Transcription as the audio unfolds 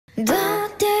どう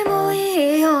でも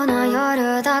いいような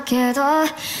夜だけど、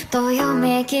どよ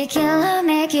めききら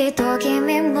めきと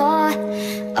君も、ま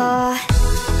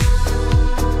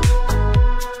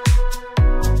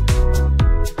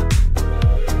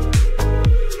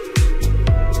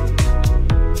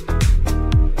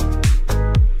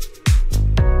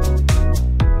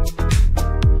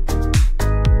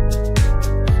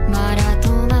だ止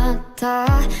まった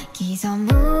刻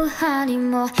む針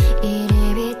も入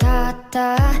り浸っ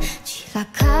た散ら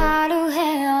かる部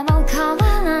屋も変わ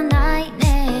らない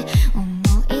ね。思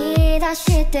い出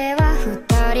しては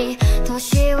二人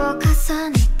年を重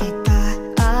ねてた。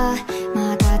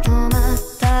まだ止まっ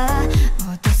た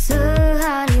落とす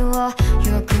針をよ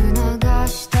く流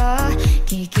した。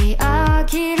聞き飽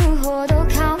きるほど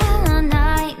変わら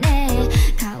ないね。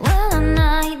変わら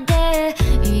ないで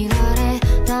いられ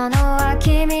たのは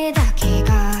君だけ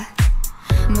が。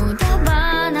無駄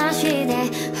話で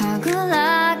はぐ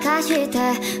らかして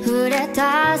触れ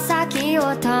た先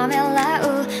をためら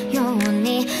うよう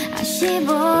に足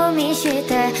踏みし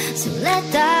て擦れ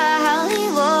た針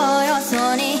をよ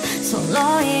そに揃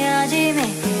い始め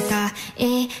てた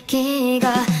息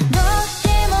が。どうで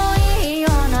もいいよ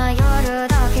うな夜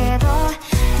だけど、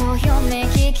どよめ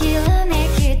ききらめ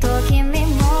きと君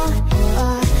も、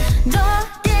どう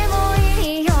でも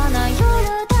いいような夜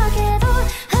だけど、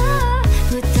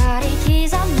二人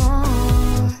刻もう。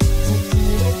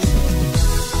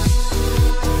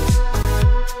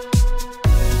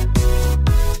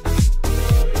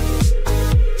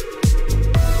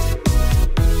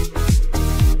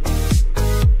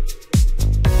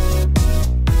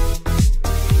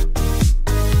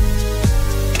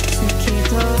透き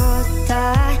通った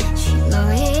白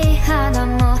い肌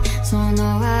もそ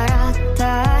の笑った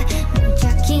無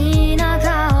邪気な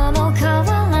顔も変わ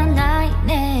らない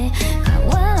ね。変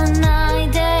わらない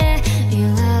でい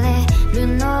られる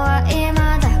のは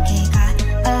今だけが。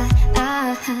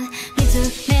見つ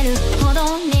めるほど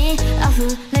に溢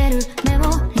れるメモ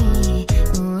リー、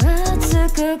うつ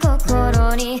く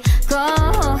心にコ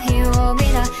ーヒーを乱れ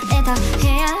た部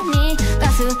屋に忘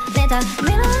れたメ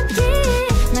ロディ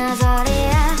ーなぞり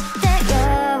合ってよ。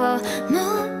も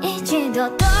う一度ど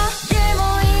うでも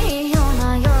いいような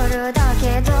夜だけ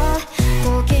ど、と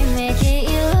きめき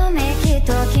色めきと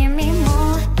君も、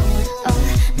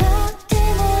どうで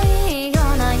もいいよ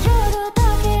うな夜だ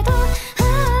けど、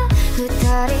二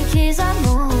人刻も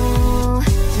う。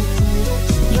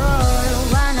夜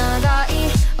は長い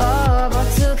おぼ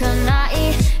つかない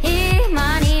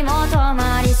今にも止ま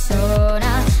りそうな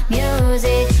ミュージッ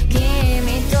ク、君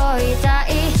といたい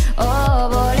溺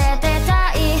れてた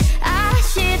い明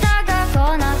日が来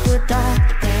なくたっ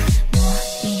てもう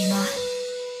今。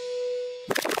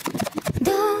ど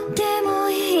うでも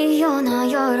いいような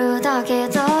夜だけ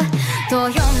ど、ど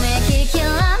よめきき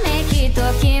らめきと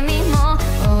君も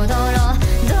踊ろう。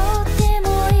どうでも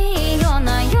いいような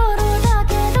夜だ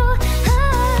けど、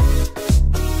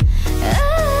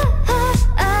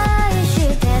愛し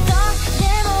て。どうで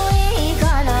もいいか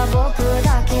ら僕だ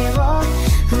けを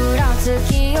ふらつ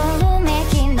きよろめ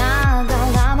きなが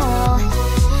らも、ど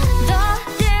う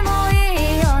でもい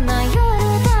いような夜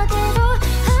だけど、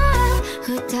二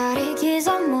人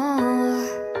刻もう。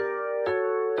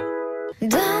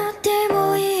どうでも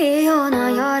いいような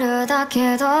夜だ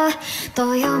けど、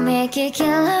どよめきき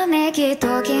らめき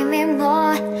と君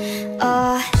も、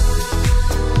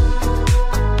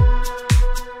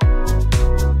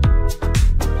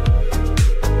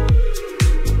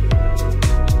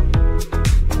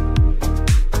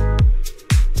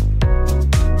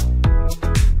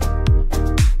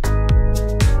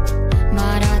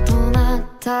まだ止まっ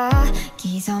た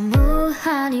刻む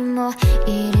針も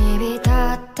入り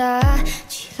浸った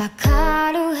散ら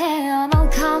かる部屋も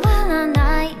変わら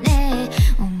ないね。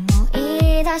思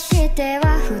い出して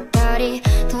は二人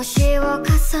年を重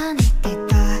ねて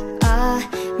た。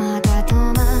まだ止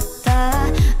まった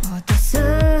落とす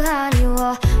針を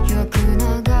よく流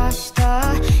した。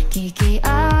聞き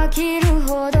飽きるほ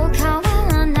ど変わ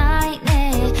らない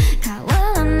ね。変わ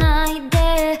らない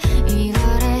でいら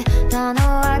れたの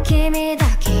は君だ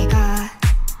けが。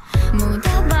無駄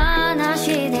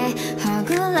話では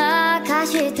ぐらか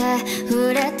して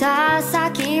触れた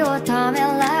先をため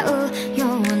らうよ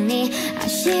うに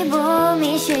足踏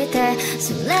みして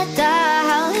擦れた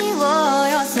針を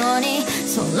よそに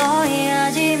揃い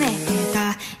始めて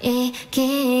た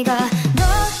息が。どう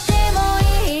でも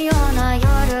いいような夜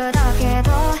だけど、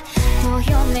ど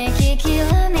よめきき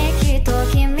らめきと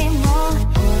君も、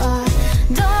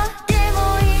どうでも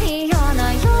いいよう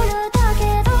な夜だけ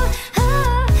ど、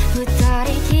二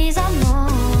人刻もう。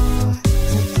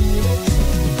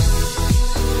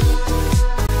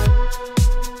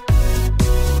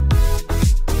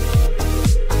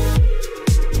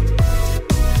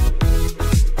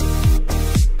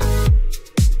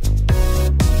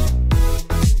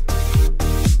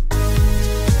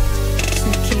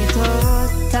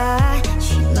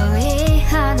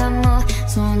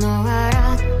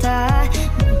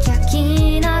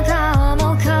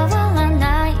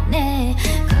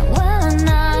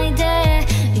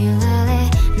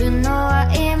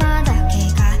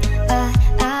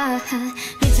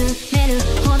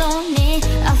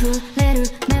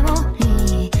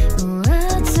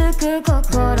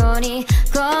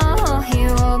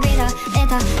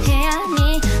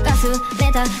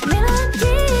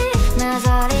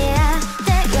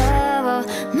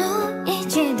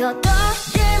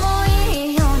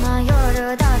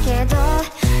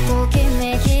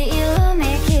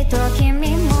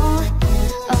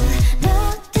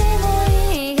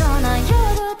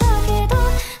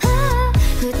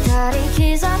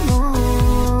人刻む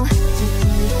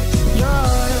夜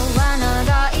は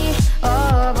長いお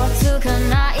ぼつか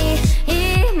ない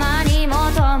今にも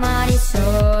止まりそう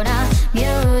なミュ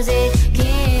ージック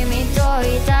君と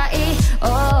いたい溺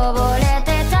れて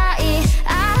たい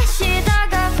明日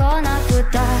が来なく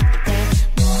たって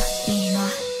もう今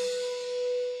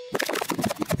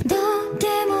どうで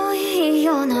もいい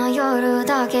ような夜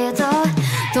だけど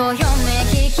どよめ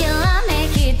ききらめ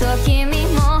きと君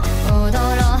も踊ろ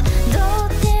うどう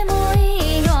でもい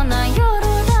いような夜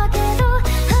だけど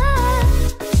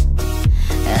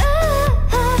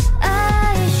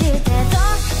愛してど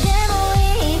うでもい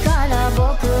いから僕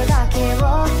だけを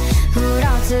ふら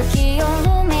つきよる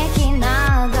めき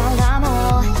ながらも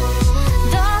ど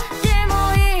うでも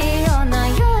いいような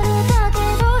夜だけ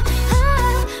ど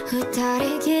二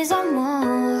人刻も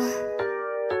う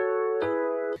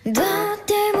どう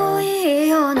でもいい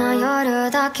ような夜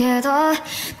だけど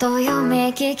どよ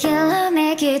めききら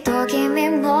めきと君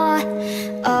も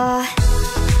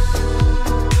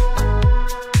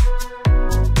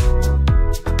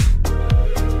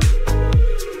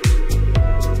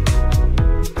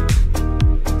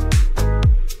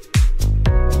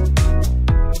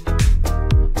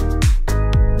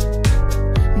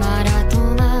まだ止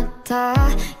まった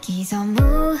刻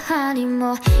む針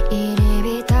も入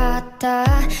り浸った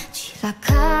散ら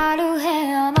かる部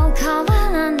屋も変わ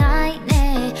らない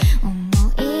ね思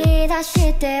い出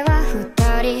しては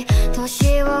二人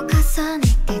年を重ね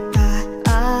てた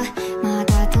ま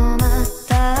だ止まっ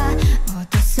た落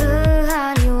とす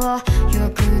針をよ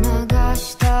く流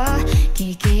した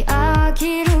聞き飽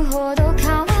きるほど変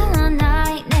わらな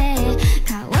いね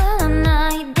変わらな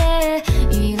いで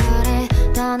いられ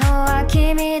たのは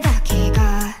君だけ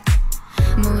が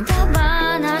無駄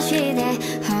話で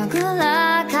はぐ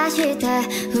らかして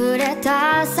触れ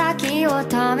た先を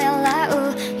ためら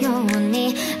うよう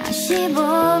に足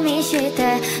踏みし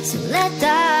て擦れた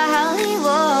針を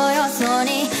よそ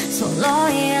に揃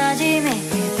い始め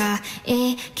てた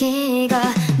息がどう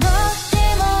で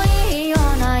もいいよう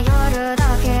な夜だ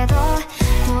けど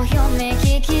とよめ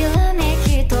ききらめ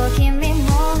きと君も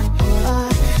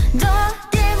どう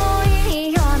でもい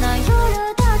いような夜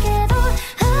だけど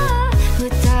二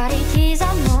人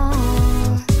刻もう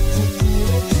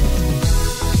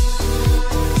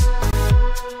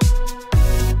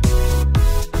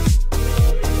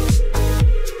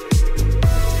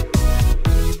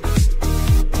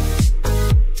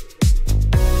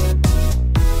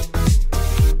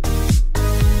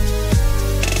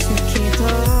透き通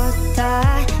った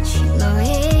白い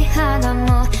肌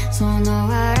もその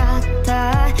笑っ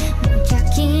た無邪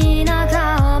気な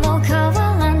顔も変わ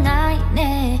らない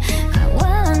ね変わ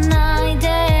らないで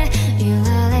い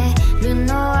られる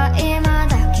のは今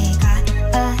だけが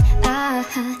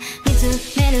見つ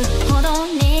めるほど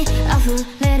に溢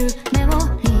れるメモ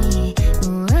リー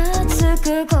うつく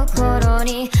心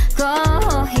にコ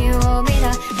ーヒーを乱れ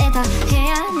た部屋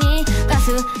に忘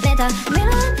れたメロ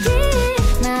ディ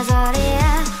ーなぞり合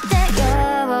ってよ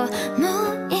も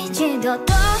う一度どう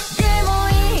でも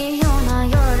いいような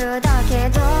夜だけ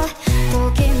ど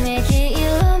ときめき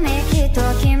色めきと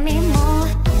君も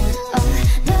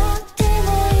どうでも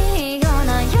いいような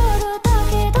夜だ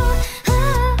けど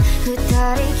二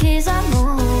人刻も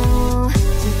う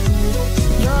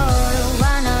夜は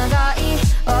長い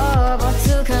おぼつ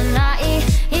かない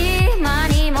今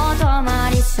にも止ま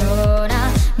りそうな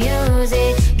ミュージッ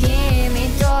ク君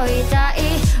といたい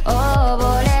溺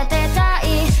れてたい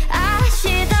明日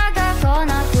が来な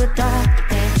くたっ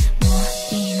てもう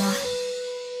今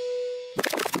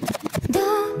ど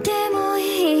うでもい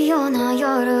いような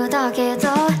夜だけど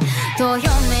どよ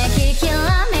めきき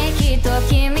らめきと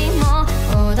君も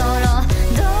踊ろう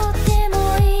どうでも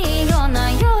いいような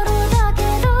夜だけ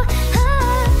ど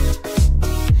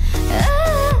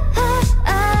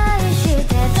愛し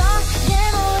てどうで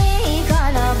もいいか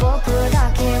ら僕だ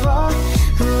けを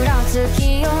ふらつき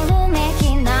よるめき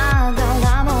なが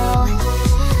らもど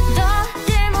う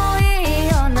でもいい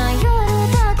ような夜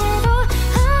だけど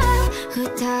二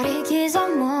人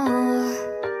刻もう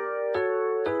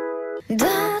どう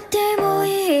でもい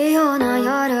いような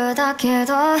夜だけ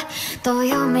どど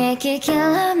よめきき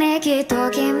らめきと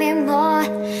君も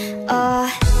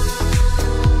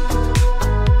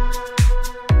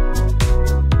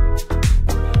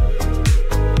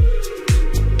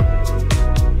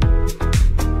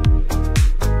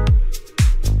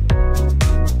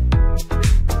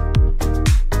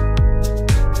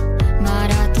ま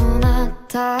だ止まっ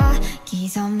た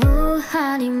刻む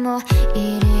針も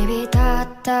入り浸っ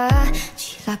た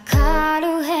散らかる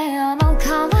部屋も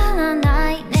変わら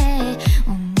ないね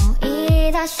思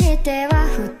い出出しては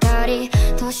二人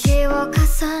年を重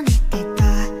ねてた。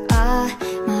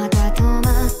まだ止まっ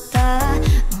た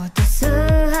落とす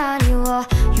針をよ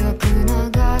く流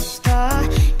した。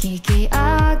聞き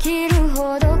飽きる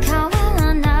ほど変わ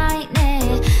らない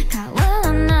ね。変わ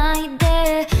らない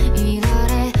でいら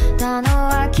れたの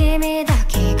は君だ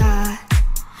けが。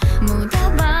無駄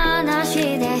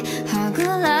話ではぐ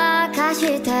らか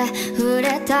して触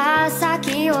れた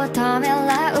先をため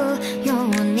らうよ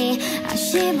うに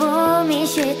足踏み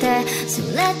して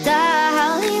擦れた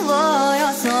針を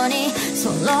よそに揃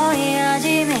い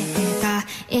始めてた。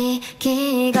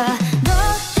息がどう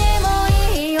でも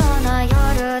いいような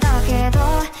夜だけど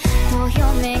とよ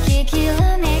めきき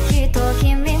らめきと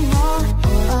君も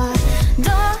ど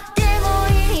うでも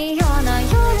いいような夜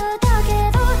だけ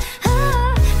ど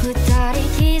二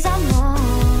人刻もう。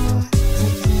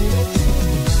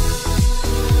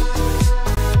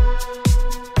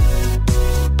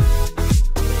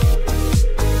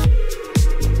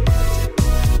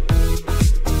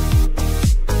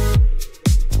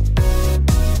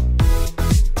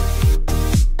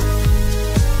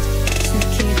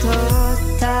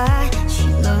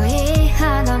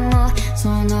そ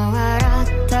の笑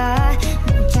った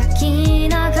無邪気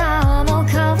な顔も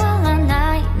変わら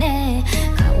ないね。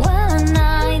変わら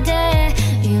ないで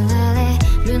いられ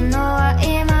るのは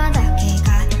今だけが。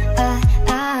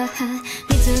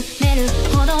見つめる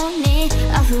ほどに溢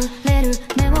れる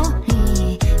メモリ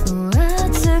ー。う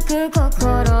つく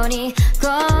心にコ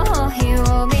ーヒーを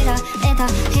乱れた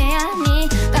部屋に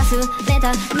忘れた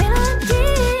メロディ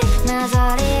ーなぞ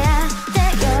り合って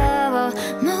よ。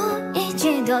もう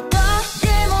一度と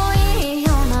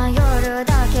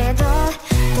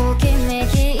ときめ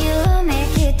き色め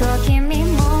きと君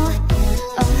も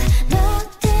どう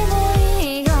でもい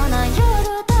いような夜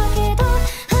だけど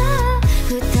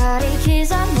二人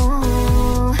刻も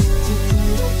う。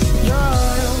夜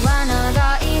は長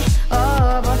いお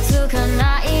ぼつかな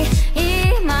い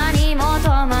今にも止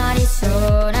まりそう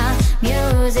なミュ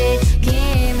ージック。君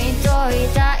とい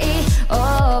たい溺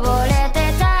れて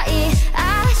たい明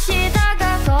日が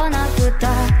来なく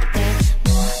たって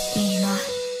もう今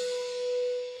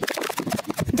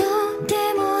どうで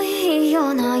もいいよ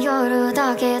うな夜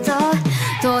だけど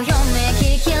とよめ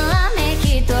ききらめ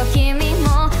きと君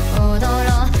も踊ろ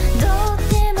う。どう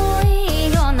でもい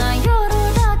いような夜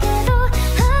だけど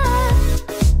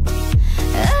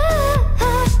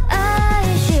愛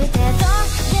してどう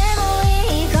でもい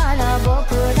いから僕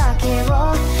だけを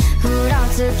ふら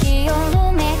つきよろ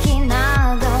めき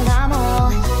ながらも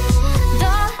ど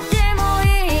うでもい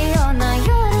いような夜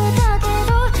だけ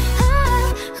ど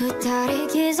二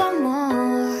人刻も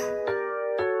う。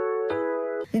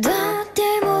どうで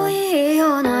もいい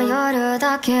ような夜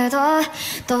だけど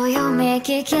どよめ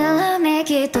ききらめ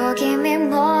きと君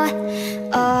も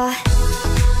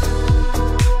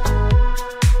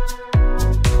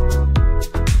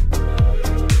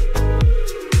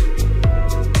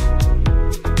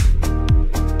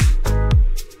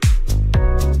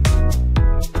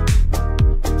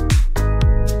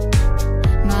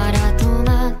まだ止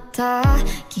まった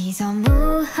刻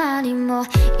む針も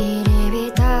入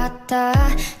り浸った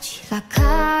散ら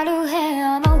かる部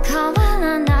屋も変わ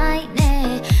らない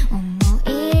ね。思い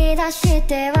出し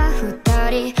ては二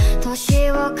人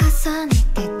年を重ね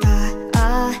てた。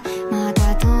まだ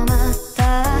止まった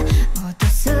落と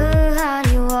す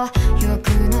針をよく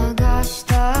流し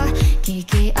た。聞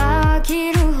き飽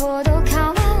きるほど変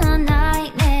わらない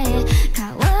ね。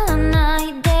変わらな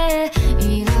いで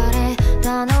いられ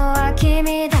たのは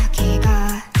君だけが。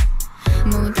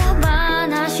無駄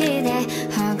話で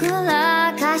はぐ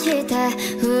らかして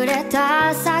触れ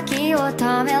た先を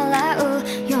ためらう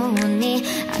ように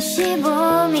足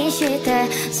踏みして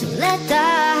擦れた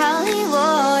針を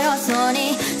よそ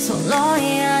に揃い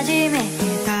始めて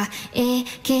た。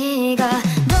息がどう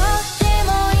でも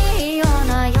いいよう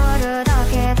な夜だ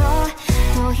けど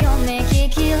とよめき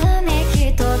きらめ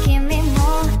きと君も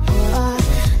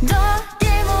どうで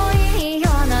もいいよ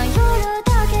うな夜だ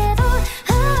けど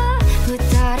二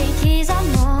人刻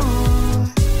もう。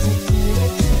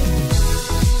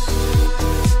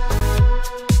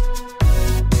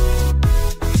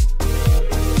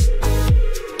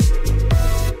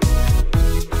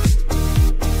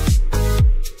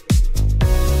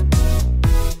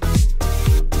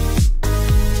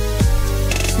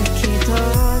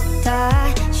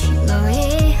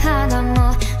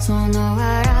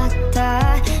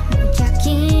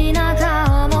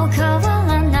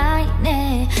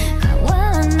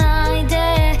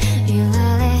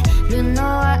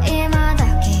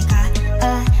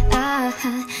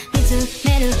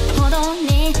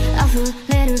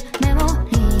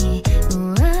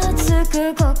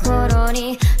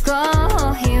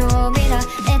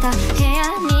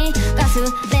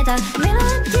たメロ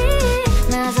ディ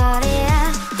ーなぞり合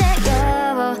ってよ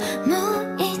も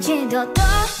う一度と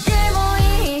でも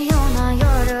いいような夜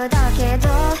だけど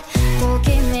とき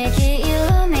めき色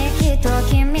めきと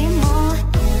君も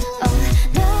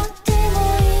どうでも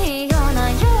いいような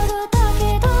夜だけ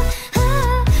ど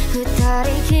二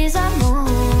人刻も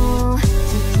う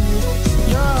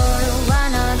夜は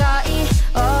長い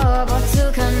おぼつ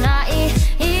かない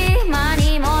今に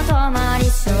も止まり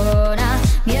そうな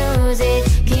ミュージッ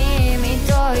ク君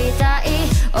といたい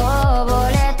溺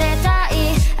れてたい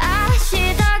明日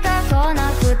が来な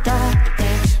くたって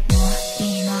もう今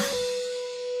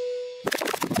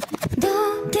ど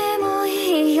うでもい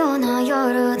いような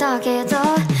夜だけど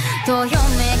どよ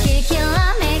めききら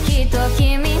めきと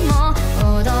君も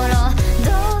踊ろうど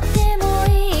うでもい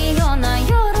いような夜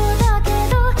だけ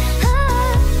ど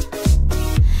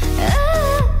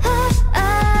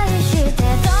愛してと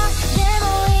でも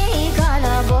いいから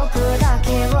僕だけ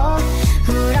をふ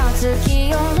らつき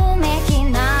夜めき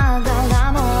ながら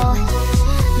もど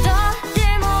うで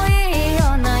もいいよ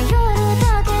うな夜だ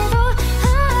けど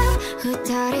二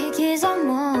人刻も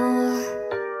う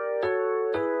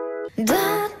どう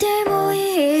でもい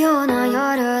いような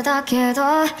夜だけど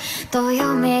ど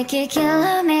よめきき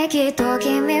らめきと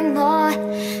君も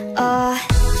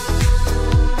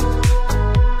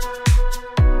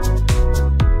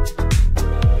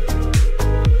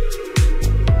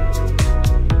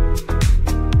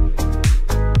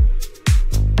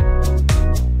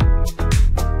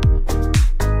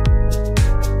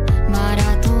まだ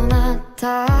止まっ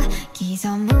た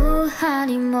刻む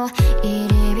針も入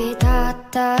り浸っ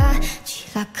た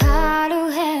散らかる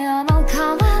部屋も変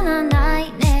わらな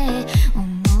いね思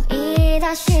い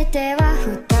出しては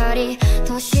二人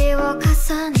年を重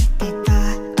ねてた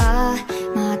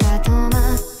まだ止まっ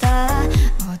た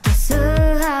落とす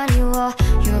針をよ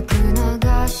く流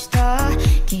した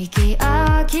聞き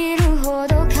飽きるほ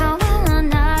ど変わら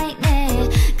ないね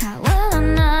変わら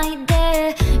ない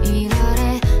でいら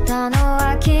れたの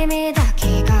は君だ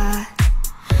けが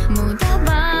無駄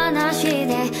話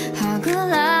ではぐ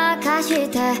らかし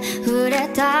て触れ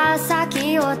た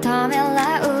先をため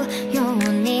らうよ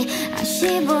うに足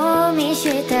踏みし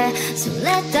て擦れ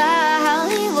た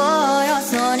針をよ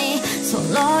そに揃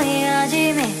い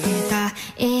始めてた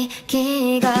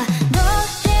息がどう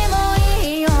でも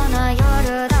いいような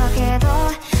夜だけど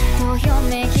とよ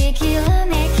めききら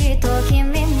めきと君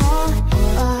も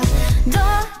ど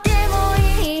うでも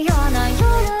いいような夜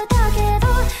だけど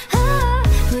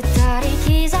二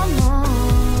人刻もう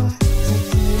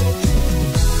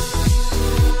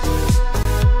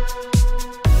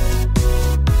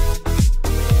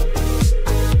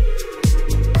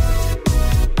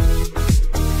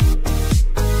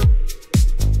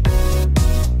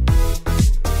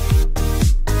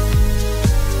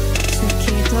透き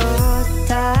通っ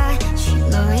た白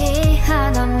い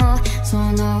肌もそ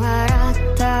の笑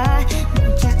った無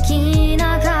邪気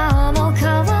な顔も変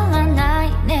わらない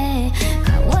ね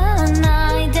変わら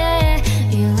ないで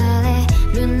いられ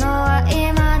るのは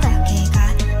今だけが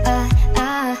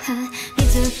見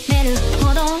つめる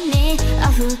ほどに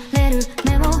溢れる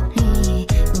メモリー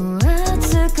うつ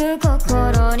く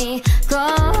心にコ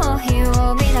ーヒーを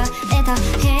乱れた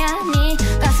部屋に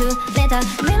忘れた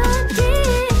メロディ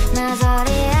ーなぞり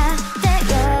合って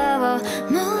よ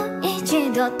もう一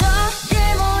度とで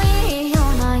もいいよう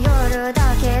な夜だ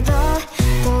けど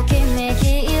ときめき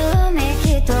色めき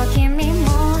と君も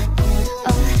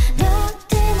どう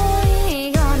でもい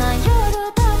いような夜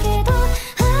だけど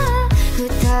二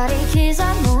人刻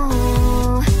も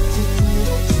う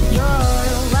夜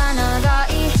は長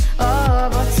いお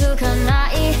ぼつかな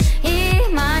い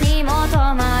今にも止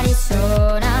まりそう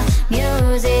なミュ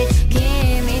ージック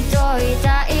君といた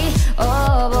い溺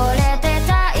れて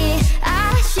たい明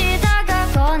日が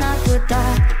来なくた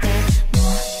っても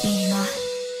う今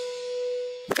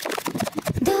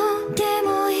どうでも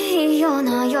いいよう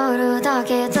な夜だ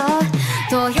けど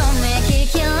どよめき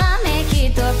きらめ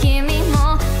きと君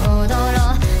も踊ろ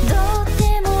うどうで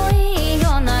もいいよ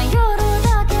うな夜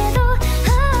だけど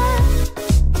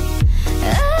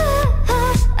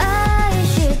愛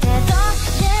してと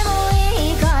でも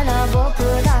いいから僕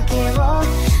だけを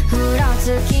ふらつ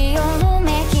き夜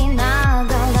めきな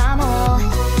がらもど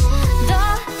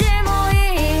うでもい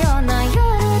いような夜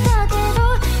だけど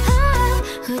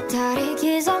二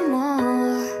人刻もう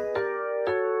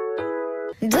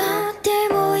どうで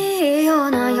もいいよ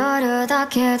うな夜だ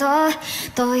けど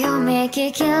どよめ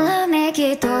ききらめ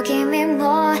きと君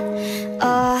も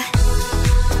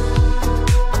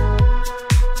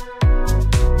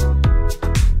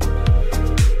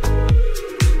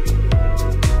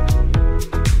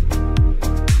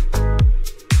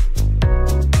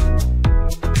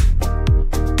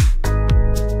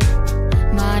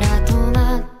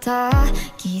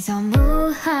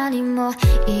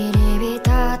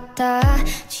った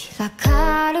散ら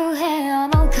かる部屋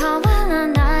も変わら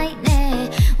ないね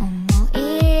思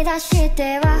い出し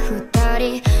ては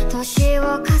二人年を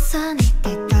重ね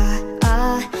てた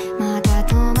まだ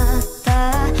止まっ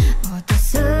た落と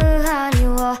す針を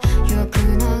よく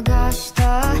流し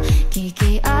た聞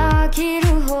き飽きる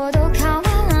ほど変わ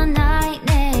らない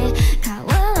ね変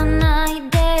わらない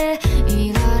で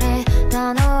いられ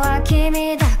たのは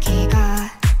君だけが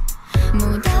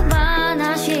無駄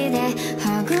話で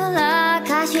はぐら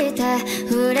かして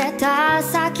触れた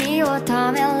先を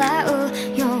ためらう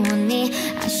ように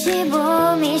足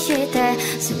踏みして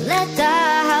擦れた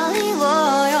針を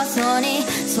よそに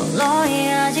揃い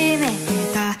始め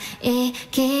てた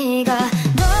息がどう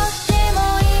でも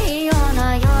いいよう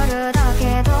な夜だ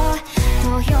けどと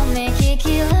よめき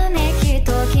きらめき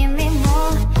と君も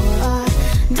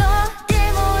どうで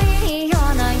もいいよ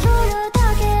うな夜だ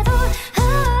けど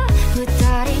二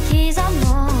人刻も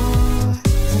う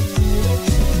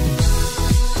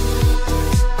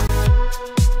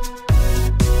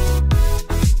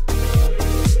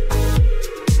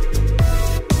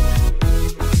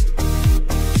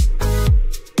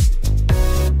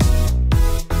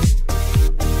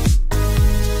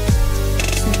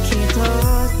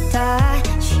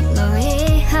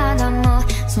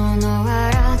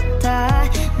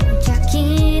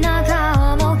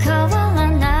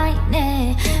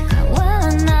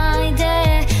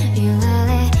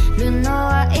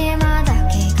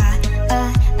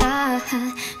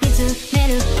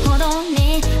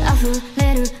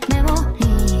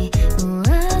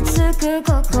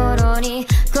心に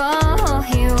コー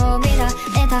ヒーを乱れ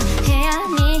た部屋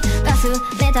に忘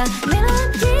れたメロ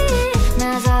ディーな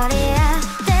ぞり合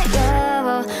ってよ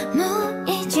もう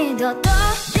一度どう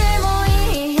でも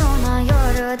いいような夜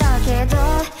だけど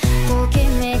とき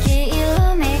めき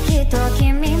色めきと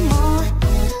君も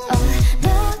ど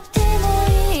うでも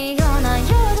いいような夜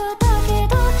だけ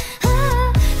ど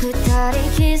二人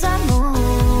刻も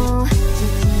う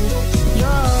夜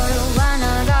は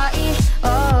長いお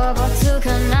ぼつか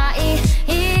ない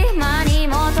今に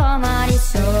も止まり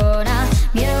そうな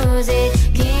ミュージッ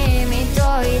ク君と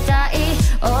いたい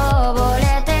溺れ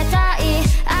てたい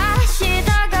明日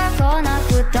が来なく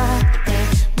たって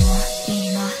もう今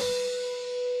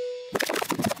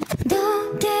ど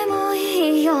うでもい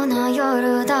いような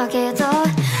夜だけど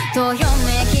とよ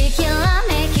めききら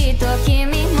めきと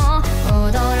君も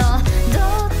踊ろうど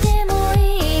うでもい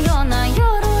いような夜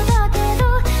だけど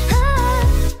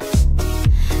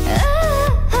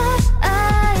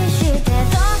愛してど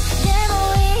うでも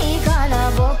いいから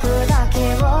僕だけ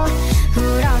をふ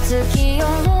らつきよ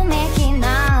めき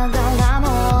ながらも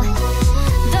ど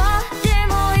うで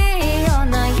もいいよう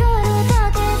な夜だ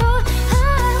けど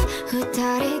二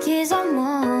人刻も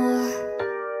う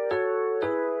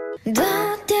どう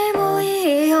でもい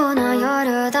いような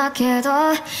夜だけど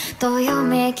どよ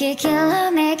めきき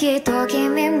らめきと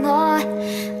君も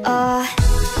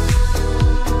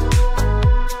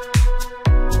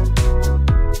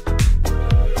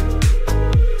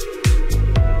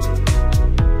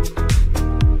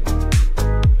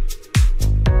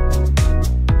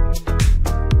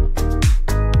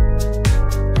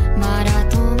まだ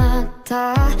止まっ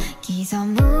た刻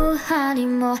む針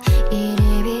も入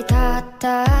り浸っ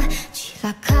た散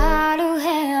らかる部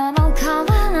屋も変わ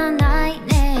らない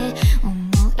ね思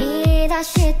い出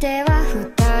しては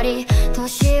二人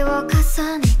年を重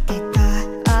ねてた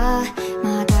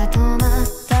まだ止まっ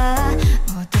た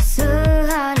落とす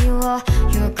針をよ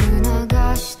く流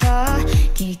した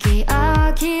聞き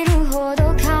飽きるほ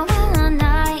ど変わら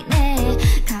ないね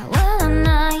変わら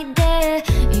ないで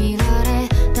いられ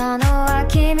たのは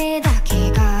君だ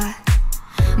けが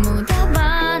無駄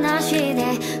話で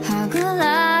はぐ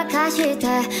らかして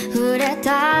触れ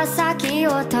た先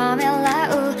をためら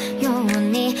うよう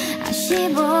に足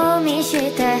踏み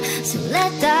して擦れ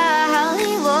た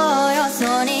針をよ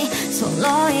そに揃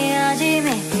い始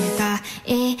めてた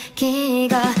息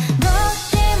がどう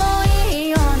でもいい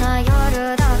ような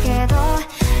夜だけど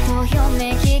とよ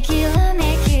めききら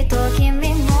めきと君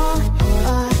も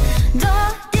どう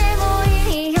でも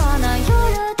いいような夜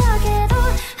だけど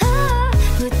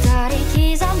二人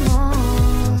刻もう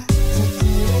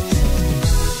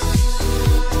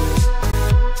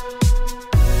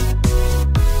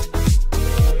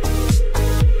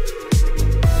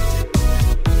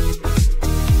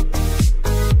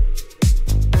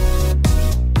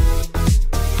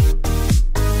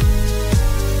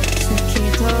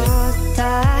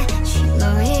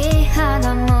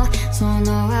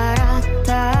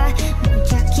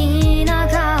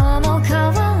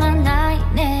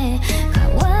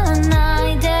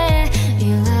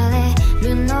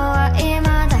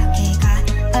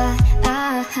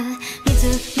見つ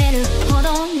めるほど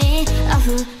に溢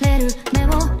れるメ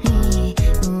モリー、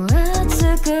うつ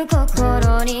く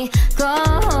心にコ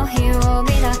ーヒーを乱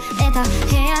れた部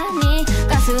屋に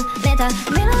忘れた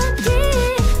メロディ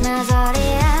ー混ざり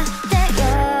合ってよ、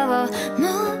も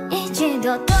う一度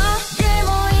とでも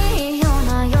いいよう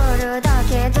な夜だ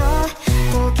けど、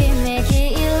ときめき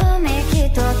色めき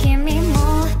と君も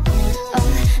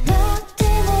どうで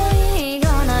もいいよ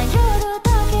うな夜だ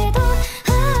けど、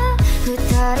二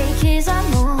人刻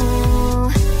もう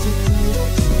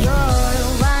夜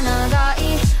は長い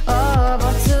おぼ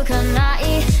つかない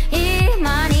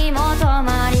今にも止ま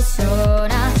りそう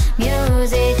なミュー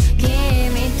ジック、君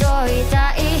といた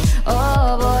い溺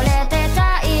れてた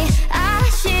い明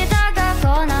日が来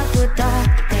なくたっ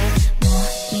てもう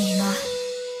今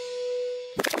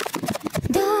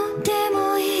どうでも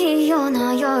いいよう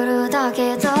な夜だ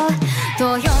けど、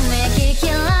どよめきき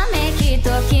らめきと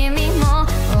君も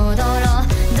踊ろう、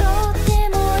どうで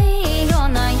もいいよう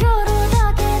な夜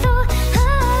だけど、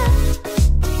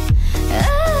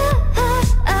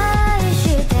愛し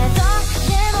てどう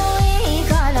でもいい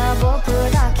から僕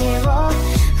だけを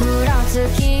ふらつ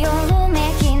き夜め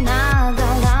きなが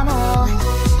らも、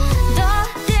ど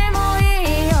うでもい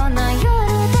いような夜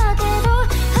だけど、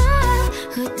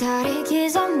二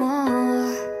人刻も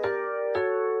う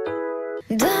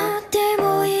どうでも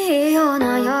いいよう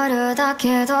な夜だ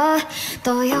けど、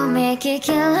どよめき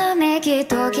きらめき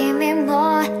と君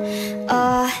もま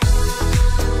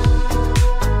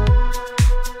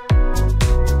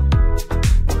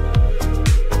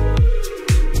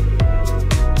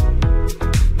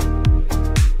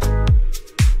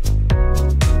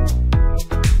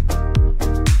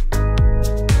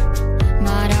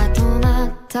だ止ま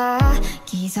った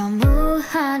刻む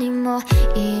針も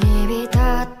入り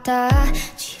浸った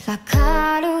散ら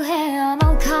かる部屋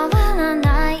も変わら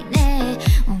ないね、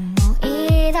思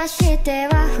い出して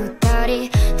は二人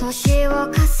年を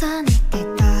重ねて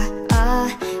た、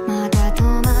まだ止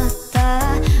まった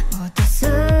落とす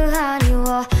針を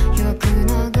よく流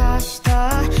した、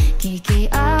聞き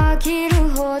飽きる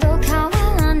ほど変わ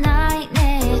らない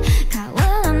ね、変わ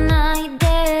らない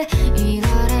でいら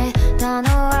れたの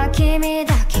は君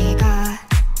だけが、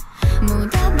無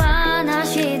駄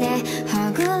話で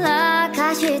はぐら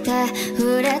かして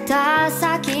触れた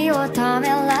先をため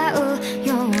らう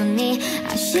ように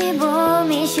足踏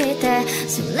みして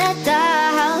擦れた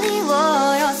針を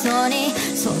よそに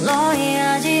揃い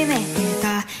始めてた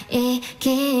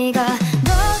息が、どう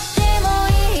でも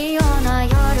いいような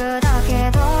夜だ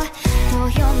けど、ど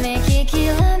よめきき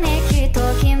らめきと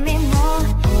君も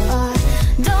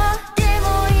どうでも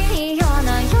いいよう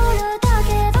な夜だけ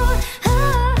ど、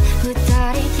二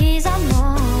人刻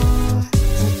もう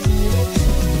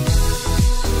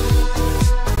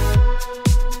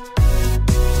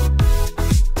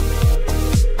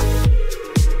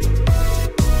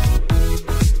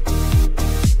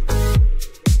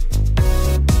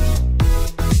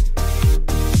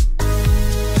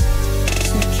透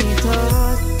き通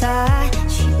った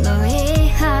白い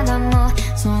肌も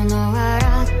その笑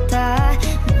った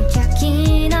無邪気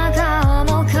な顔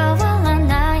も変わら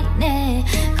ないね、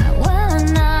変わら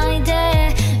ないで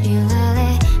いられ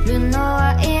るの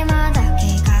は今だけ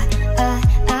が、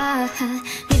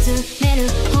見つめる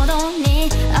ほどに溢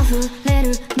れる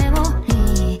メモリ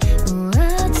ー、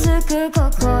うつく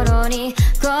心に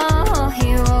コーヒ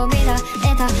ーを乱れ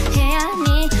た部屋に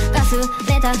忘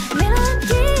れたメロ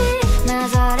ディー混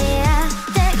ざり合っ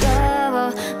てよ、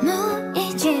もう一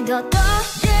度どう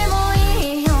でも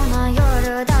いいような夜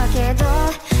だけど、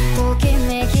とき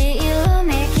めき色め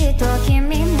きと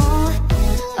君も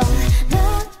どう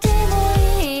でも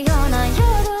いいような夜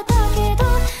だけど、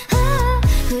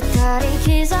二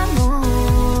人刻も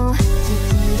う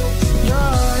夜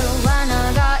は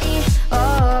長いお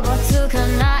ぼつか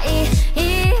ない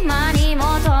今にも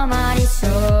止まりそう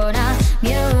なミ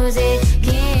ュージック、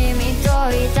君と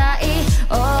いたい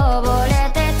溺れ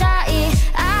てたい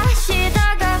明日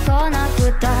が来なく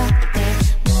たって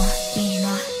もう今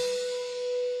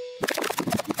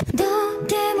どう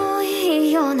でもい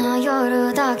いような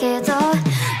夜だけど、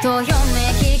どよ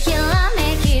めききらめ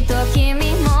きと君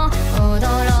も踊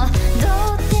ろう、ど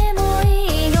うでもい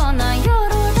いような夜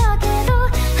だけど、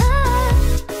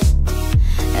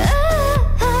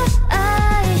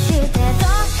愛してど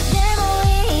うでも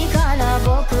いいから僕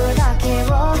だけ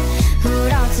をふ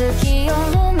らつき夜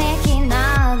めき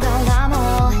ながらも、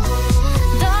ど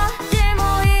うでも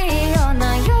いいような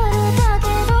夜だけ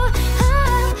ど、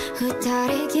二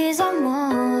人刻も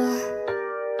う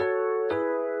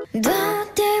どう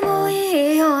でもい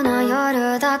いような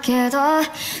夜だけど、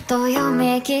どよ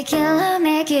めききら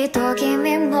めきと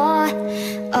君も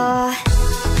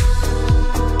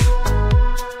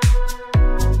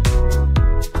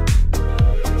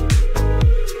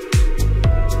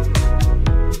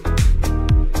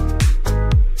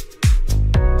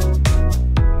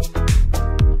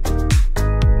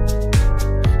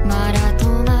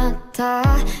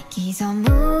刻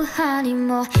む針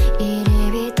も入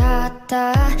り浸っ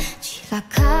た散ら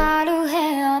かる部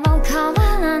屋も変わ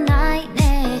らない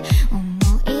ね。思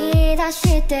い出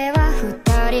しては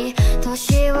二人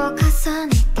年を重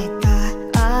ねてた。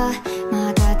ああ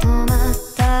まだ止まっ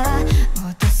た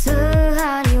落とす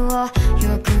針をよ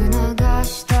く逃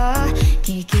した。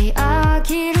聞き飽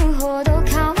きるほど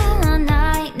変わら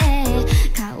ないね。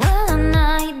変わら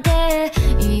ないで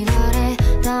いられ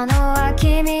たのは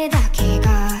君だけが。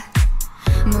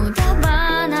無駄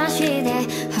話で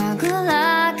はぐ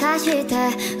らかして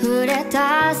触れ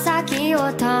た先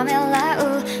をためら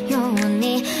うよう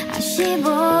に足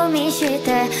踏みし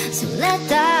て擦れ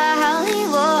た針を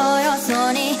よ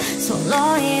そに揃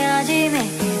い始めて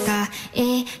た。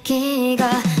息が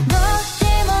どうで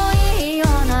もいいよ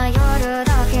うな夜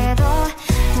だけど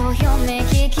とよめ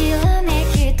ききらめ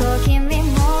きと君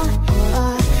も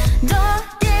どう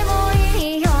でも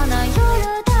いいような夜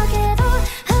だけど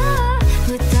二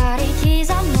人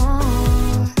刻もう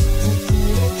透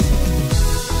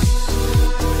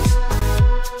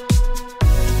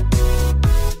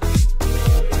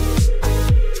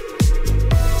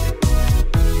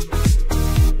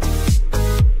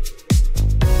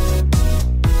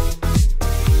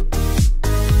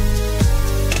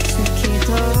き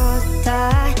通った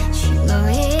白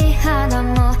い肌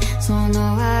もその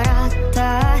笑った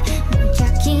無邪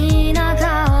気な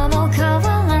顔も変わ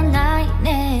らない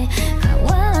ね。変わ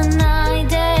らない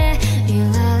でい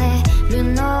られる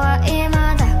のは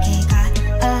今だけが。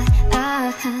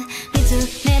見つ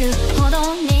めるほど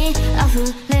に溢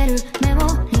れるメモ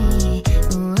リー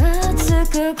うつ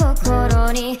く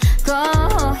心にコ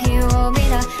ーヒーを乱れ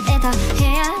た部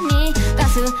屋に忘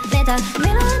れたメ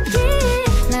ロディ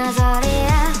ーなざり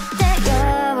合ってよ。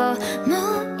も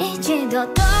う一度どう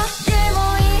でも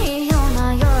いいような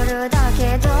夜だけ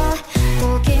どと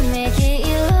きめき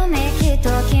色めきと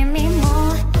君も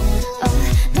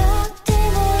どうで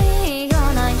もいいよ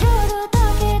うな夜だ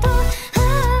けど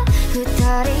二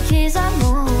人刻も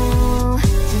う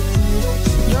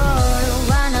夜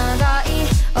は長い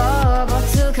おぼ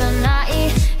つかない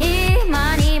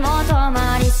今にも止ま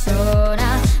りそうな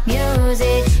ミュージッ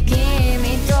ク君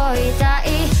といたい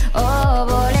溺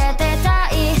れてた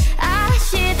い明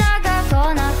日が来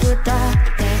なくたっ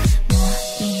ても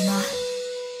う今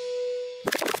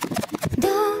ど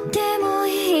うでもい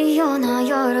いような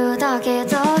夜だけ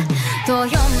どとよ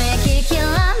めききら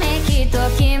めきと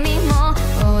君も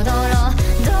踊ろう。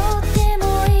どうでも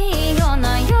いいよう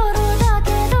な夜だけ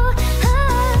ど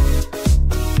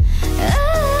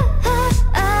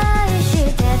愛し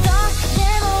てどうで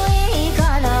もいいか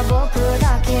ら僕だ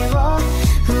けを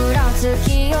ふらつき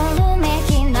よるめき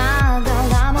なが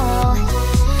らもど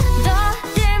う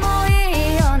でもい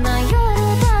いような夜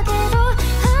だけど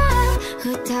二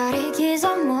人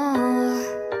刻もう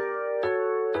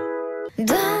ど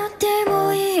うでも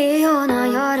いいような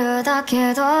夜だ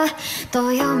けど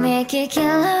どよめきき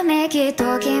らめき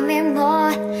と君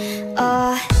もま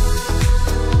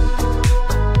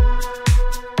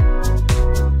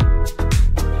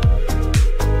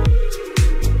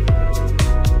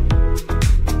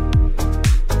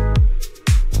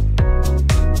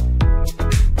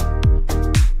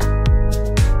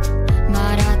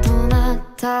だ止まっ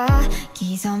た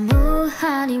刻む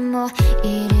針も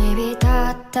入り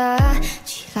浸った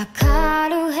散らか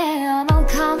る部屋も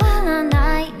変わら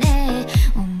ないね。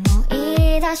思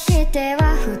い出して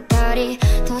は二人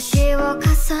年を重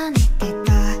ねて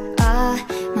た。ああ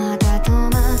まだ止ま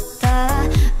った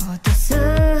落とす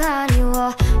針を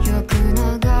よく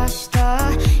逃した。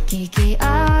聞き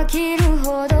飽きる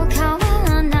ほど変わ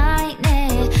らない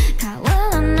ね。変わ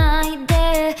らない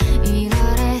でいら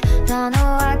れたの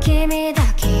は君だ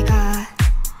けが。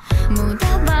無駄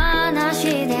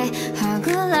話では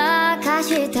ぐらか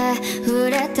して触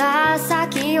れた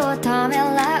先をため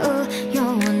らうよ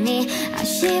うに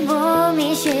足踏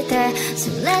みして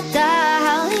擦れた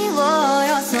針を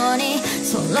よそに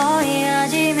揃い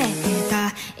始めて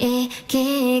た。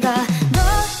息がどう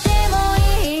でも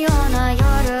いいような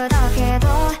夜だけど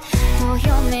とよ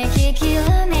めきき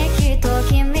らめきと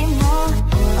君も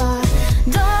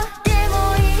どうでも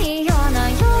いいような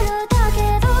夜だけ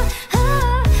ど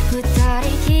二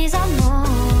人刻もう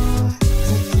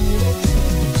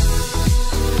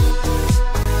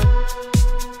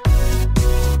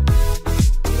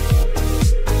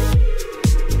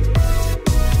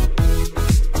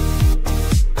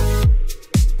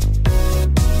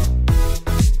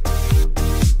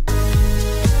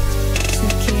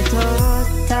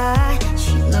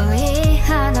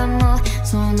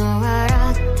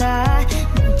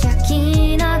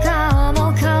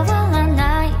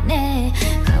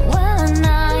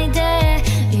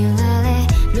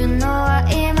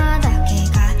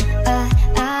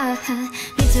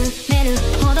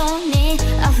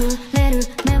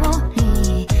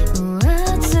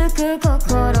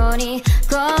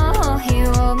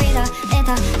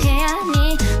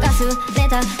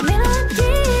たメロディ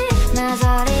ーなぞ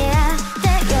り合って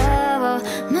よ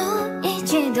もう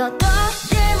一度どう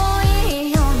でもい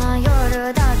いような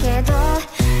夜だけど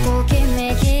とき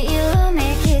めき色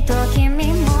めきと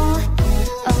君も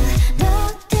ど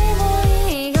うでも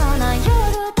いいような夜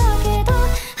だけど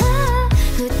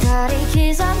二人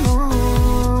刻む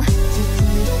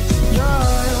夜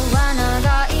は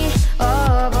長いお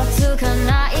ぼつかな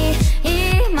い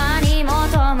今にも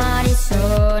止まりそう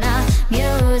なミュ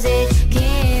ージック君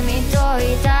と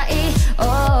いたい溺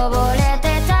れて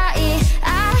たい明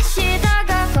日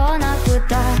が来なく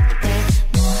たって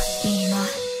もう今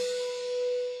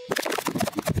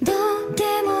どうで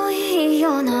もいいよ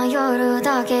うな夜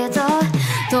だけど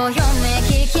どよめ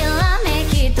ききらめ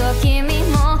きと君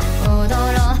も踊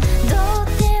ろうどう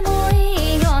でもい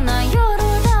いような夜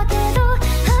だけど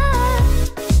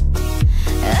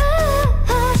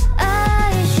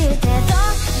愛してど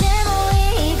うでもい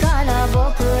いから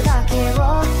僕だけを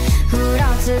ふら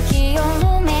つきよ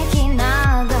めきな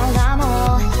がらも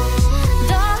ど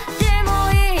うでも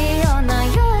いいような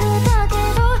夜だけ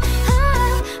ど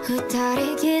二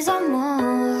人刻む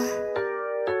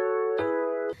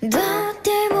どうで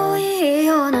もいい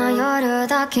ような夜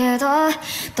だけど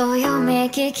どよめ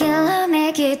ききら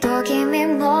めきと君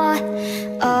も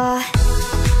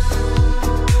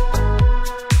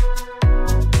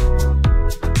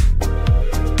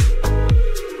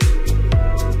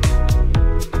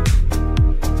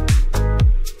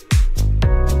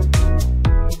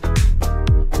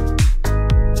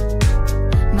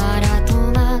まだ止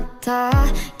まった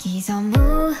刻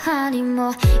む針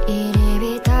も入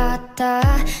り浸った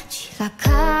散ら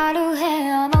かる部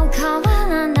屋も変わ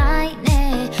らない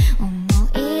ね思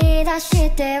い出し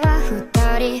ては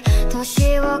二人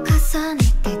年を重ね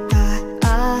てた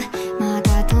ま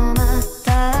だ止まった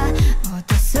落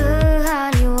とす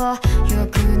針をよ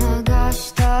く流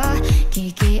した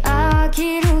聞き飽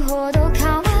きるほど変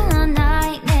わらな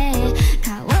いね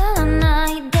変わらな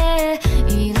いで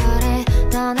いられ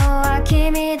たのは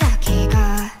君だけ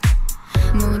が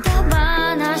無駄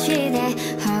話で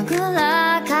はぐ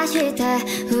らかして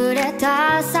触れ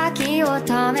た先を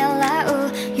ためら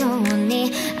うよう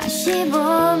に足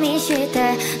踏みし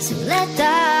て擦れた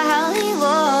針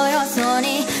をよそ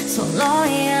に揃い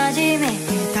始め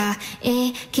てた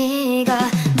息がどう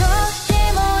で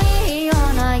もいいよ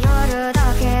うな夜だ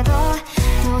けど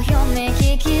どよめ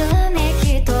ききらめ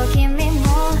きと君も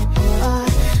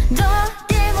どう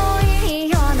でもいい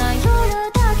ような夜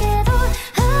だけど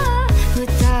二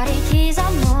人刻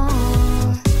む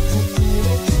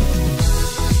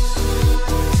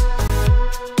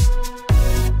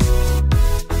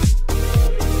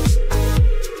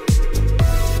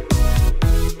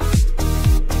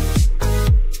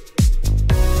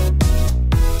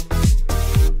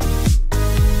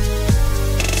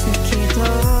透き通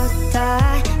った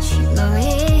白い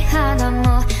肌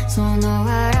もその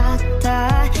笑っ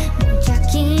た無邪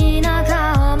気な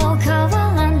顔も変わ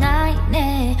らない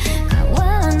ね変わ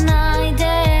らないで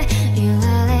いら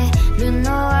れるの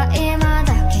は今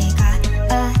だけが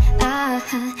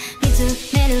見つ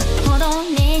めるほど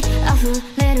に溢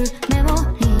れるメモ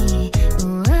リー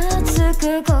うつ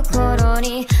く心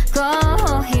にコ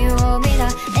ーヒーを乱れ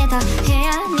た部屋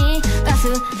に忘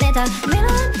れたメロ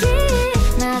ディ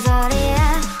ーなぞり合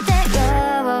ってよ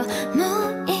も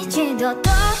う一度どう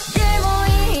でも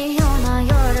いいような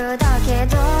夜だけ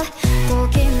どと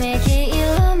きめき色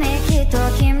めきと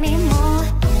君も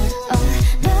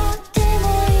どうでも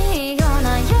いいような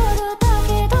夜だけ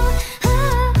ど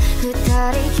二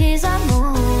人刻む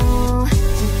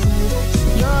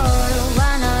夜は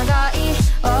長い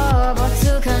おぼつ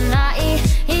かない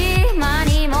今に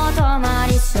も止ま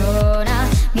りそうな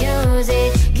ミュージッ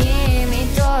ク君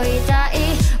といたい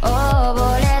溺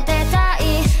れてたい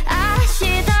明日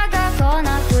が来な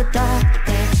くたっ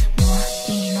てもう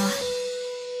今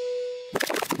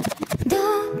ど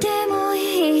うでも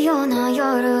いいような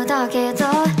夜だけど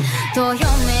どよ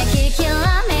めきき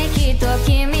らめきと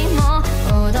君も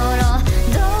踊ろう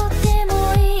どうでも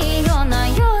いいような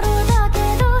夜だけ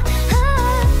ど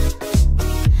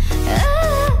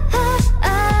愛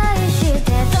し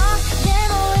てどうで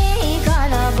もいいか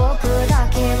ら僕だ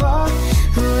けを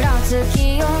ふらつ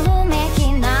きよめき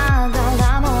ながら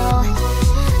も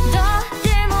どうで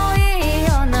もいいよ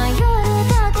うな夜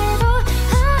だけど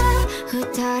二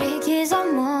人刻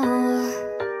む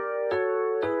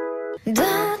どう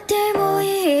でもい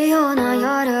いような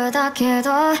夜だけど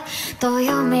ど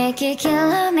よめきき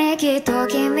らめきと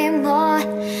君も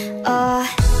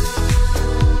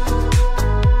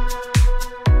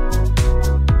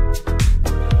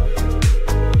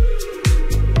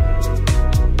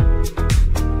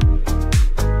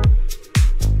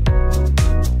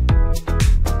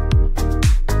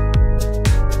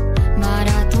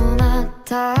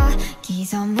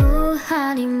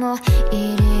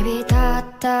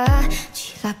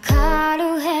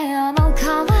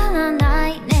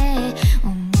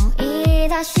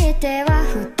しては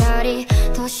二人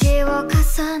年を重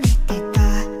ねてた。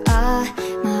ああ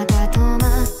まだ止まっ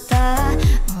た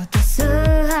落とす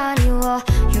針をよ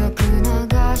く流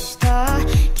した。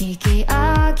聞き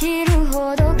飽きる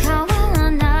ほど変わ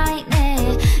らない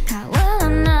ね。変わら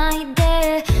ない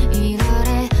でいら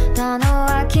れたの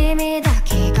は君だ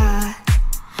けが。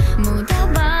無駄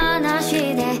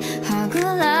話ではぐ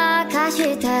らか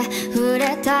して触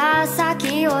れた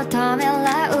先をため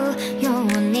らうよ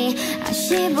うに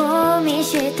足踏み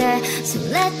して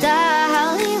擦れた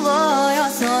針をよ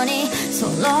そに揃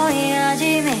い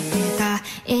始めてた。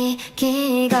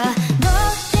息がどう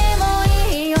でも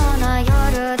いいような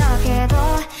夜だけど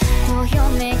とひょ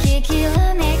めきき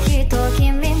らめきと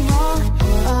君も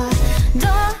どう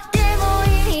でも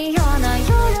いいような夜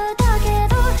だけ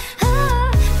ど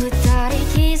二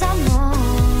人刻もう。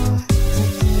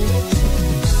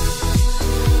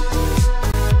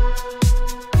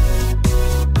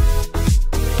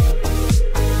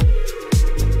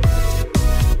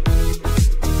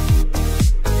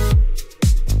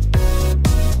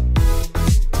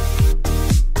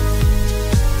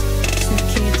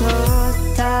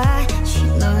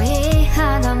白い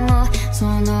肌もそ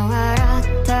の笑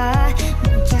った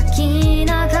無邪気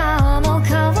な顔も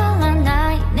変わら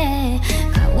ないね。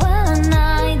変わら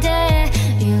ないで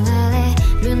いられ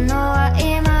るのは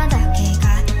今だけが。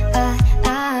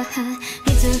見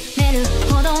つめる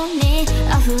ほどに溢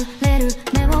れる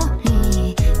メモリ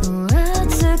ーう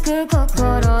つく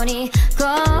心にコ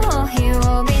ーヒーを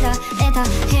乱れた部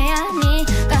屋に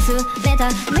忘れた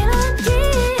メロディ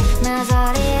ー混ざ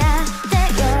り合って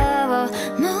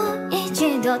もう一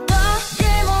度どうで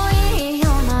もいいよ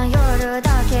うな夜だ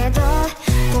けど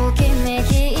ときめ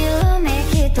き色め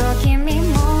きと君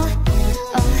も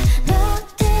どう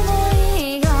でもい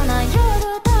いような夜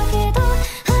だけど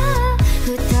二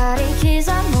人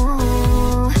刻も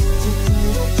う。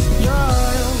夜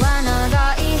は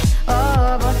長いお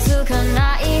ぼつかな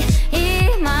い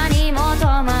今にも止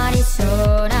まりそう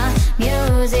なミュ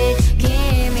ージック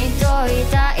君とい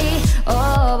たい溺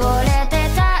れて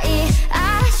たい明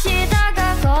日が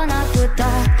来なくたっ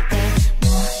ても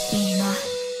う今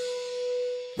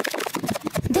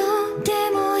どうで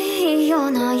もいいよ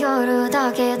うな夜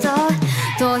だけど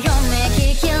とひょめ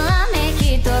ききらめ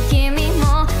きと君も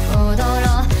踊ろ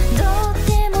う。どうで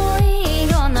もいい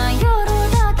ような夜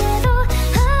だけど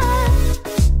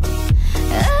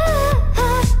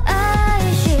愛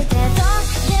してどう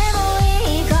でも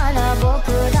いいから僕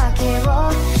だけを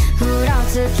ふら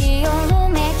つきよ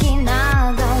めきな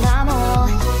がらも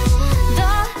ど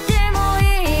うでもい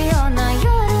いような夜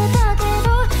だけど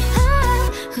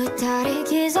二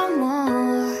人刻も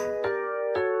う。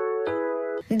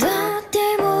どうで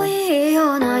もいい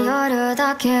ような夜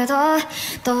だけど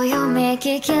どよめ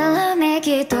ききらめ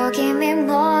きと君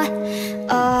も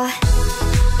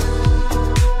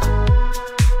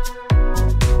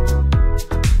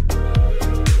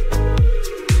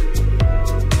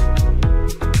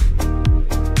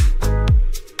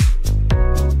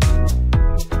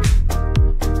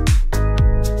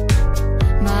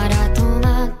まだ止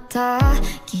まった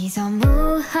刻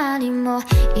む針も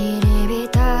入り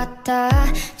浸った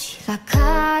散ら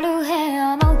かる部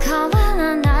屋も変わ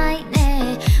らない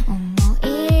ね。思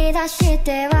い出し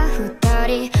ては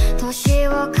二人年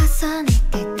を重ね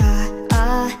てた。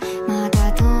ああまだ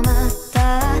止まった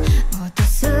落と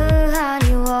す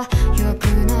針をよく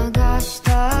流した。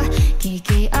聞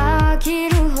き飽き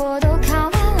るほど変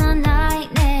わらない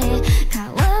ね。変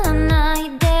わらない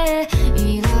で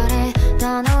いられ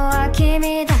たのは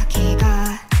君だけが。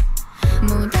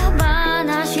無駄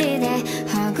話で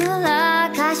はぐら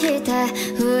かして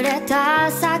触れ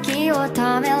た先を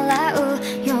ためらう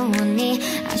ように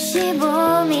足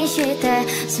踏みして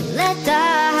擦れた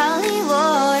針を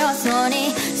よそ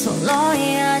に揃い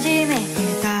始めて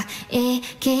た。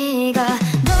息がどう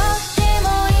でも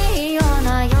いいよう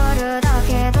な夜だ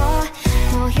けど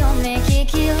とひょめき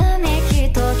きらめき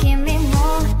と君も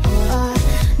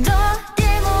どうで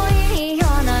もいいよ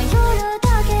うな夜だ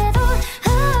けど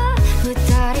二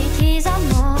人刻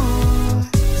もう。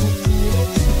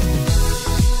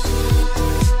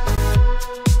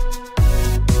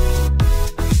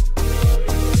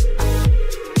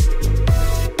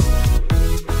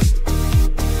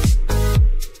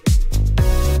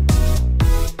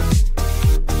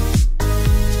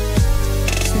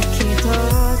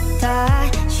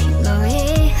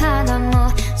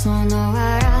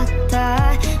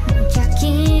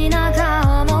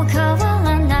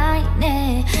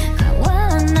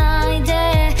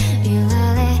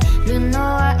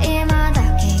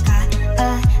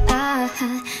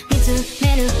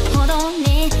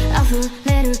溢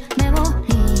れるメモ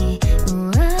リー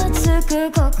うつ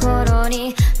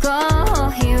にコ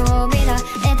ーヒーを見られ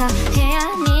た部屋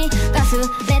に忘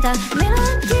れたメロ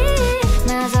ディー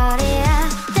混ざり合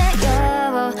ってよ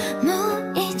も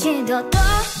う一度と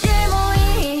でも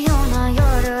いいような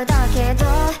夜だけど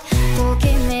とき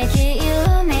めき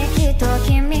夢きと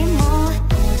君も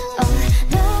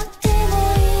どうでも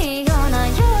いいような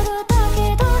夜だけ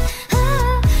ど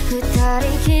二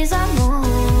人刻む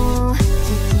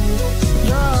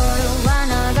夜は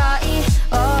長い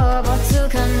おぼつ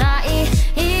かない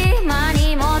今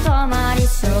にも止まり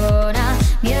そうな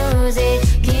ミュージッ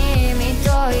ク君と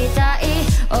いたい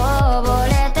溺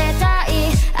れてたい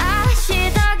明日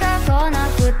が来な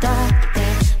くたって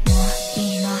もう今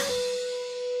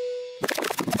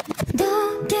ど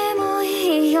うでもい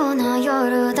いような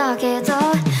夜だけど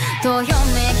どよ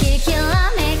めきき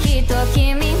らめきと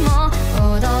君も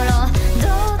踊ろうど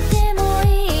うでもい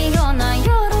いような夜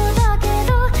だけ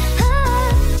ど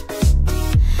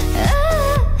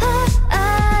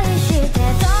愛してと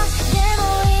でも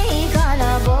いいから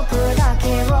僕だけ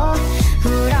をふ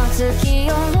らつき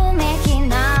よめき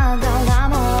ながら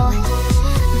もど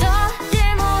うで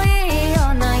もいいよ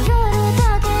うな夜だ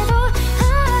けど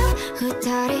二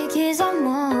人刻も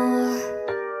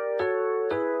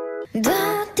どう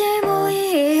でもい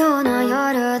いような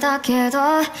夜だけど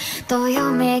ど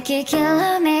よめきき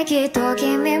らめきと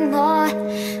君も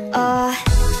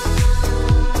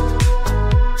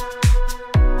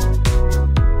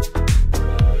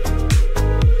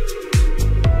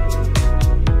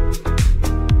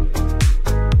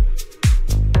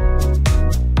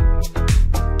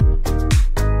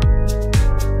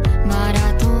まだ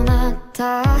止まっ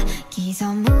た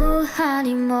刻む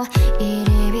針も入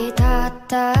り浸っ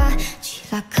た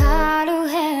散らかる部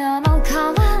屋も変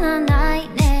わらない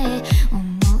ね思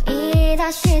い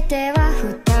出しては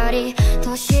二人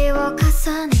年を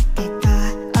重ねてた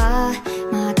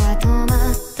まだ止まっ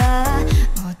た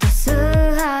落とす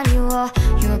針を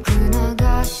よく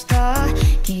流した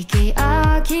聞き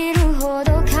飽きるほ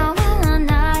ど変わら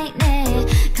ないね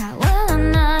変わら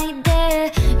ない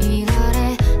でいら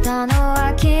れたの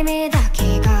は君だ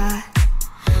けが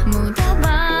無駄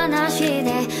話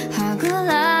ではぐ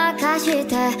らかし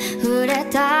て触れ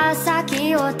た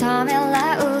先をため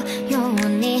らうよう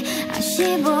に足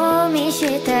踏みし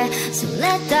て擦れ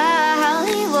た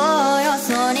針をよ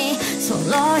そに揃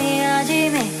い始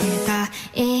めてた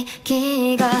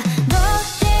息がどう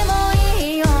でも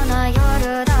いいような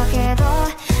夜だけど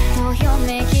とよ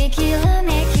めききら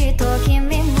めきと君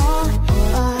も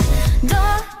どう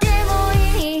でも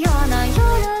いいような夜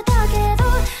だけど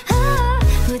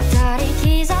二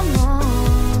人刻も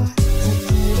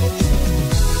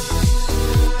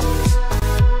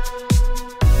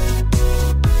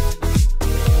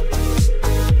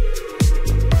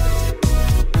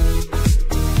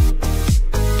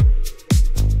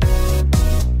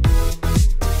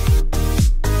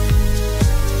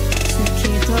透き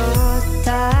通った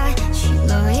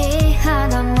白い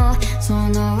肌もそ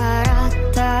の笑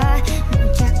った無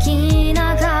邪気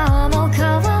な顔も変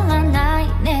わらない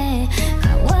ね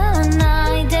変わら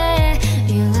ないで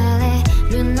いられ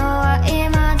るのは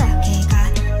今だけが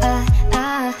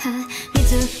見つ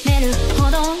めるほ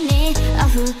どに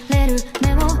溢れるメ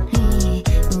モリー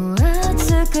うつ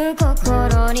く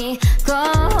心にコ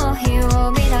ーヒー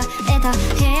を見られた部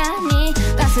屋に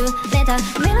忘れた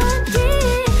メロディ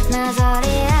ー混ざり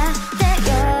合って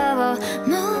よ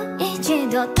もう一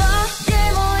度とで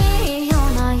もいいよう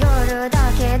な夜だ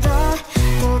けど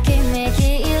ときめき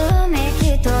夢き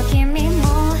と君も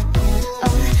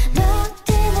どうで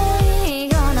もいい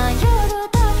ような夜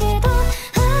だけど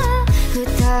二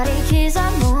人刻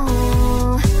む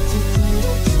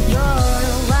夜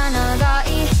は長い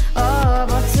お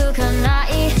ぼつかない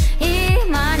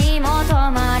今にも止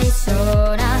まりそう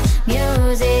なミュ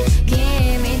ージック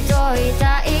君といた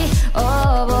い溺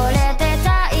れてた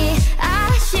い明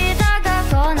日が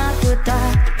来なくたっ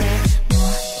ても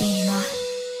う今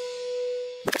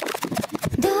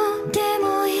どうでも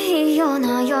いいよう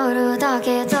な夜だ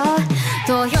けど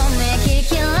どよめき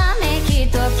きらめき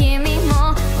と君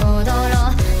も踊ろ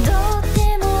うどうで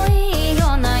もいいよ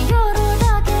うな夜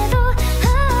だけど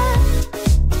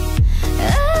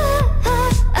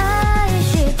愛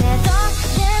してと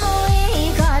でもい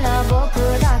いから僕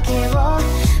だけを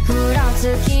ふらつ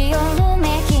きよ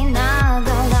めきなが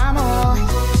らも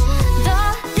ど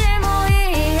うでもい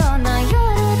いような夜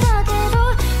だけど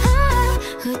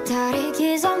二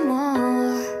人刻も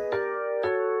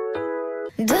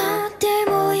どうで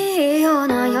もいいよう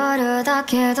な夜だ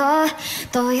けど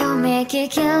どよめき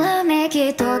きらめ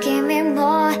きと君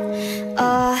も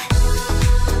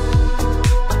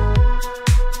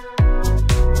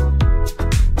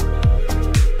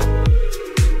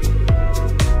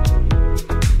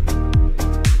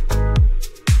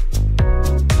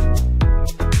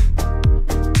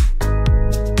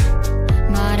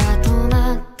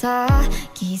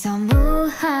刻む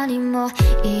針も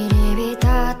入り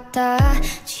浸った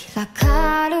散ら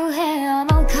かる部屋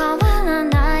も変わら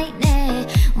ないね。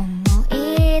思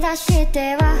い出し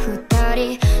ては二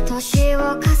人年を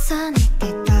重ね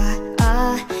てた。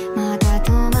ああまだ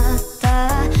止まった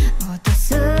落と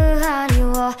す針を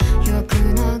よく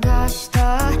流した。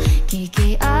聞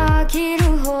き飽き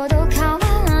るほど変わ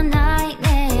らない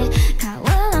ね。変わ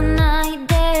らない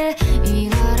でい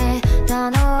られた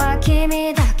のは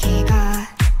君だけが。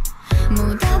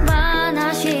無駄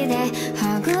話で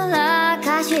はぐら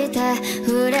かして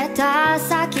触れた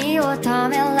先をた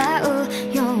めらう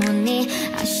ように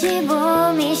足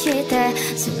踏みして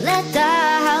擦れた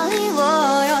針を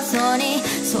よそに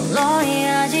揃い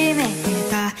始めて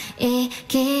た。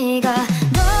息がどう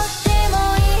でも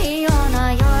いいよう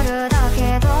な夜だけ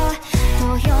ど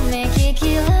とよめき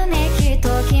きらめきと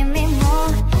君も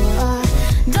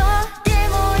どうで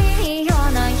もいいよ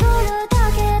うな夜だ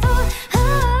けど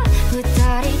二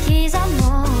人刻も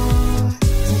う。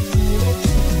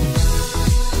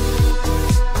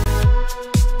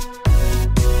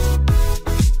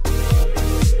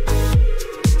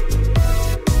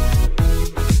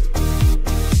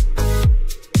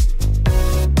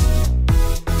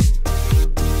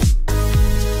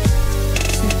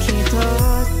透き通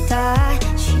った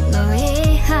白い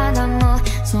肌も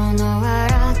その笑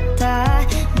った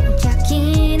無邪気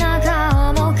な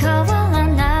顔も変わら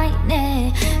ない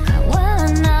ね。変わら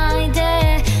ないで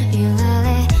いられ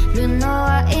るの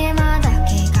は今だ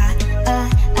けが。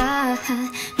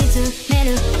見つめる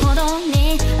ほど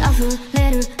に溢れ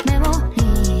るメモリ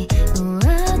ー。う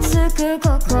つく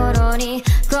心に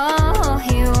コーヒ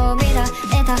ーを乱れ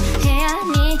た部屋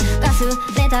に忘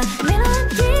れたメロ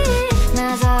ディーな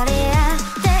ぞり合っ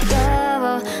てよ。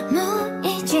もう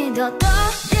一度どう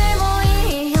でもい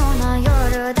いような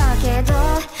夜だけど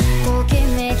とき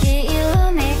めき色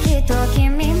めきと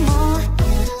君も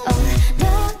どう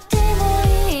でもい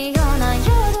いような夜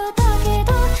だけ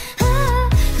ど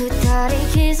二人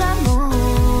刻も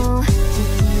う。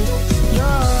夜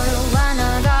は長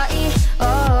いお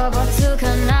ぼつか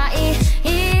ない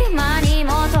今に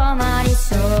も止まり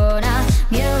そうな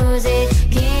ミュージック。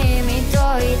君と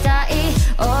いたい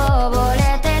溺れ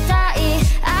てたい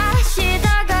明日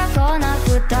が来なく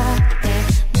たって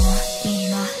もう今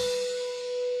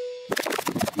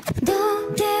ど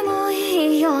うでもい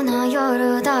いような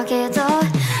夜だけど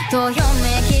とよ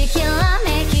めききらめ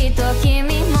きと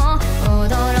君も踊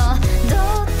ろう。ど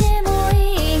うでもい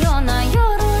いような夜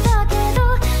だけど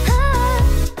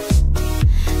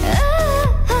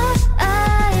愛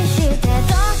してどう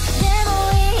でも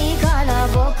いいから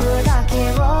僕だけ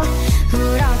をふ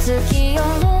らつきよ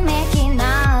ろめきな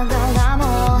がらも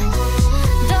ど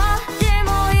うでも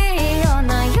いいような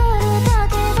夜だ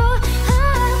けど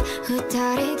二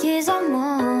人刻も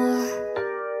う。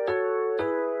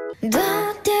どう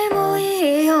でも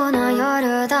いいような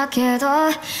夜だけど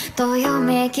どよ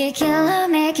めききら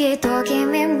めきと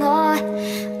君も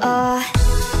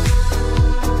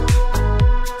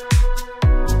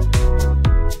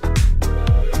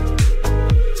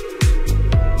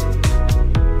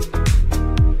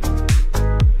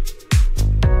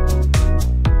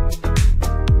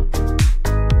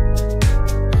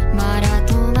まだ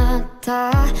止まっ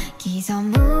た刻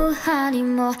む針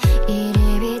も入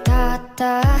り浸っ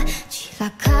た散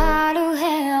らかる部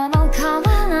屋も変わ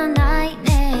らない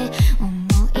ね。思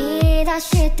い出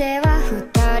しては二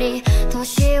人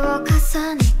年を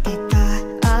重ねてた。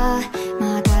ああま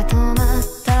だ止まっ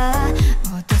た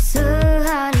落とす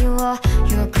針をよ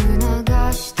く流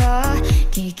した。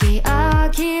聞き飽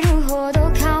きるほど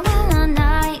変わら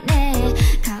ないね。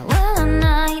変わら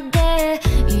ないで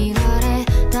いられ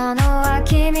たのは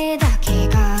君だけ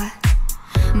が。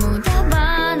無駄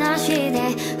話で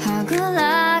はぐ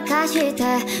らかして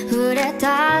触れ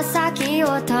た先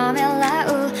をためらう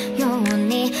よう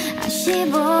に足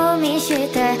踏みし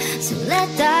て擦れ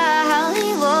た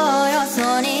針をよ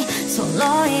そに揃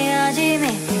い始め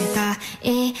てた。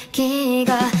息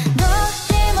がどう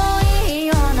でもいい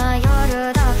ような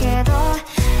夜だけど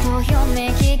とよ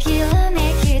めききら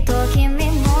めきと君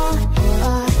も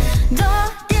どう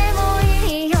でも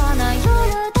いいような夜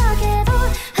だけど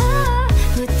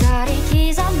二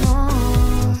人刻もう。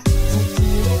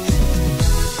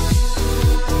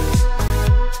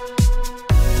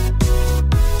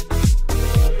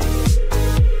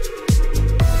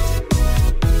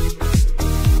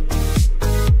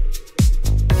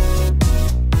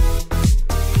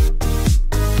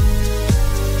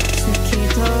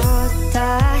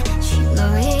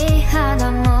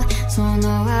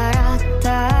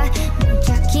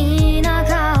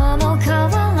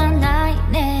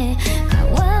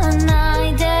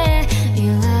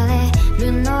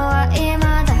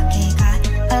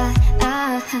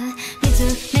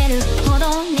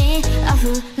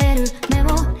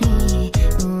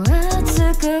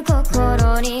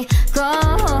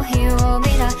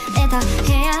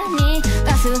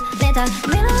た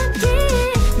メロディ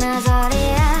ーなぞり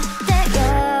合ってよ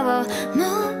も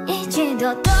う一度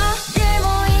とでも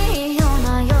いいような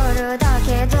夜だけ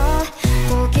ど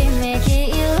ときめき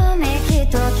夢き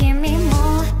と君も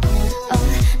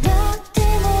どうで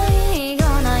もいいよう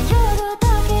な夜だ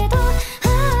けど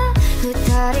二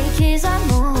人刻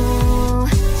もう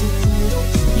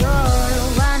夜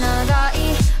は長い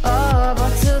おぼ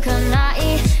つかな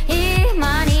い今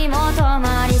にも止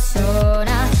まりそうな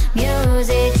ミュー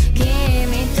ジック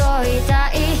君といた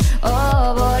い溺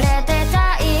れて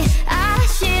たい明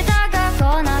日が来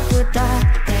なくたっ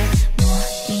ても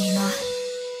う今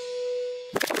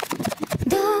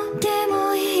どうでも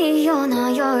いいような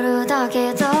夜だ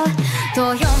けど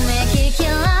とよめきき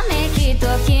らめきと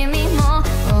君も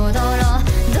踊ろう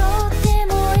どうで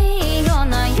もいいよう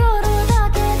な夜だ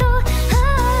けど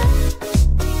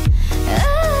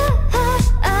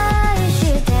愛し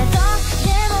てとで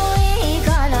もいいか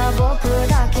ら僕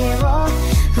だけを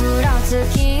ふらつ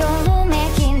きよめ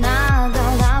きなが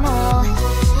らもど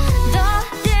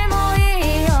うでもい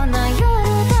いような夜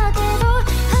だけど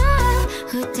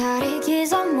二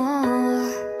人刻も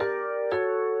う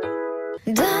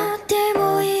どうでも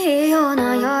いいよう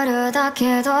な夜だ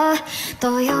けど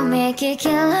どよめきき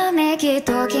らめき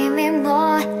と君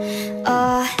も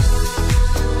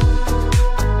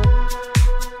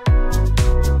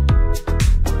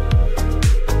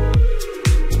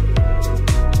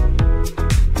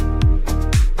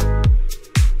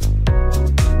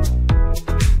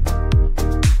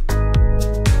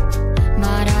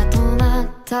まだ止まっ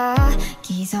た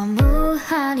刻む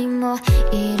針も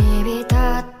入り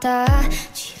浸った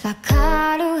散ら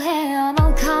かる部屋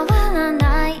も変わら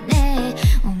ないね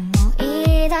思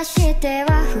い出して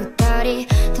は二人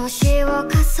年を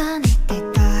重ねて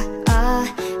た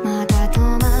まだ止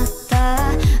まっ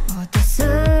た落とす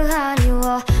針を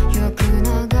よく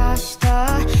流し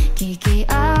た聞き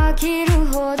飽きる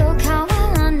ほど変わ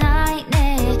らない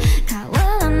ね変わ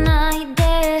らない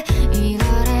でいら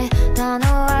れたの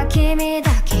は君だ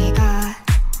けが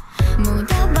無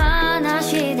駄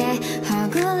話では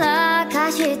ぐら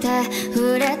かして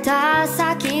触れた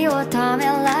先をため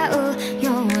らう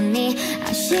ように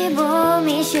足踏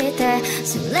みして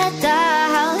擦れた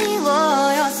針を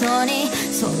よそに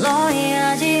揃い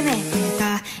始めて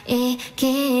た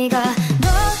息がどう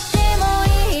でも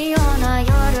いいような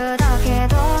夜だけ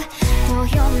ど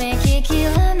とよめきき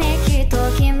らめきと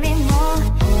君も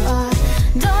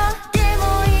どうでも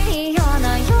いいよう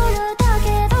な夜だけ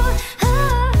ど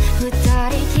二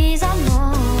人刻も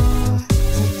う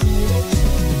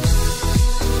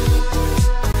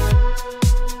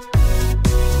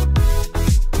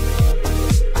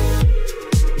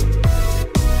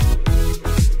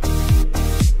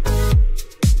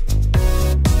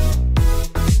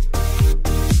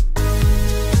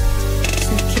透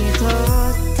き通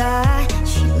った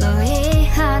白い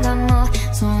肌も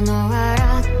その笑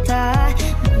った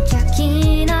無邪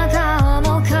気な顔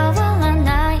も変わら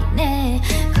ないね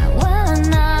変わら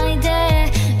ないで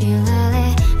いら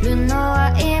れるのは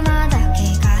今だけ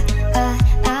が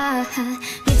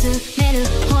見つめる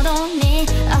ほどに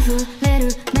溢れる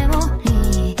メモリ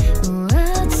ー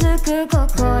うつく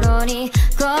心に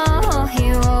コーヒ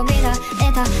ーを乱れ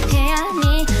た部屋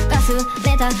に忘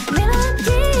れたメロデ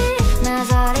ィーな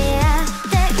ぞり合っ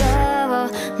てよ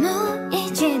もう一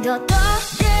度と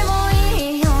でもい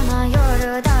いような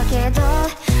夜だけど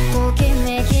とき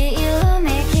めき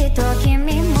夢きと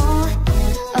君も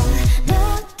ど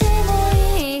うでもい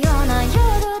いような夜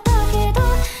だけど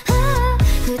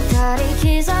二人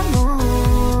刻も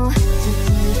う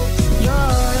夜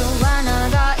は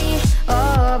長いお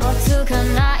ぼつか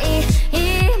ない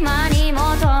今にも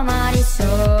止まりそう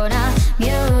なミュ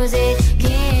ージック君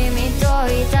と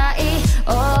いたい溺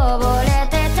れ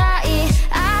てたい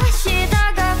明日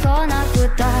が来なく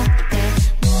たって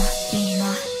もう今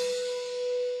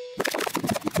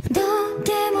どうで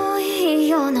もいい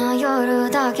ような夜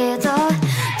だけど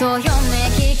とよめ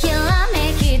ききら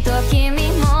めきと君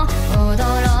も踊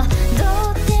ろうど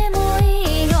うでもい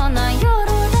いような夜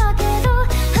だけど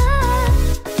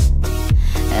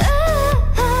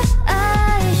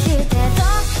愛してと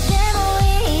でも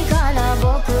いいから僕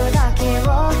だけを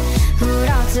ふら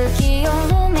つきよ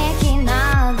めきな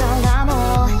がらも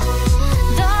ど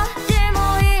うでも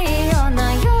いいような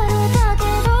夜だけ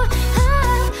ど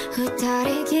二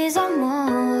人刻も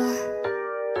う